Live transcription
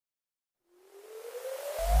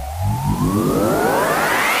It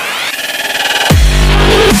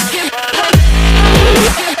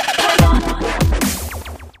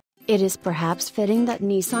is perhaps fitting that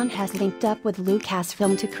Nissan has linked up with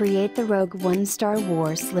Lucasfilm to create the Rogue One Star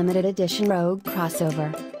Wars Limited Edition Rogue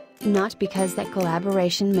crossover. Not because that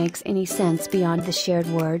collaboration makes any sense beyond the shared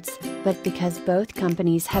words, but because both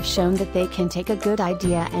companies have shown that they can take a good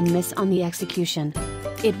idea and miss on the execution.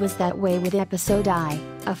 It was that way with Episode I,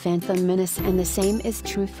 A Phantom Menace, and the same is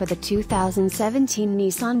true for the 2017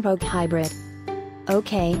 Nissan Rogue Hybrid.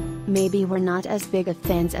 Okay, maybe we're not as big of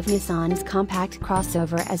fans of Nissan's compact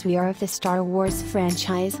crossover as we are of the Star Wars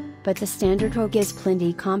franchise, but the standard Rogue is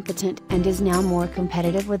plenty competent and is now more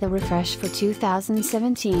competitive with a refresh for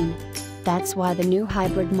 2017. That's why the new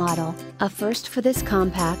hybrid model, a first for this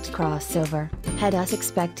compact crossover, had us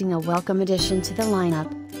expecting a welcome addition to the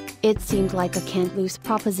lineup. It seemed like a can't-lose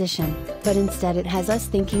proposition, but instead it has us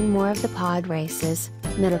thinking more of the pod races,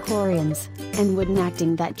 midichlorians, and wooden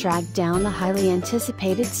acting that dragged down the highly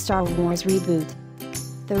anticipated Star Wars reboot.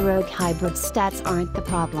 The Rogue Hybrid stats aren't the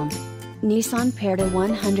problem. Nissan paired a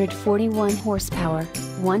 141 horsepower,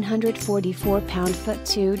 144 pound-foot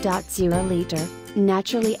 2.0-liter,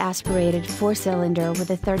 naturally aspirated 4-cylinder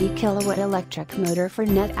with a 30 kilowatt electric motor for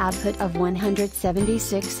net output of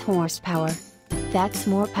 176 horsepower. That's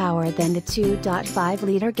more power than the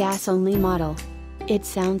 2.5-liter gas-only model. It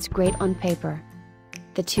sounds great on paper.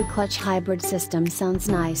 The two-clutch hybrid system sounds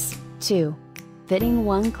nice, too. Fitting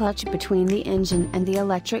one clutch between the engine and the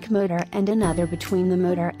electric motor and another between the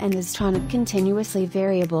motor and the Stronic continuously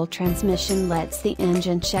variable transmission lets the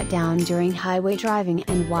engine shut down during highway driving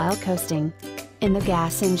and while coasting. In the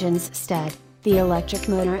gas engine's stead, the electric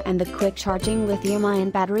motor and the quick-charging lithium-ion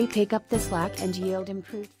battery pick up the slack and yield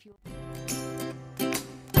improved fuel.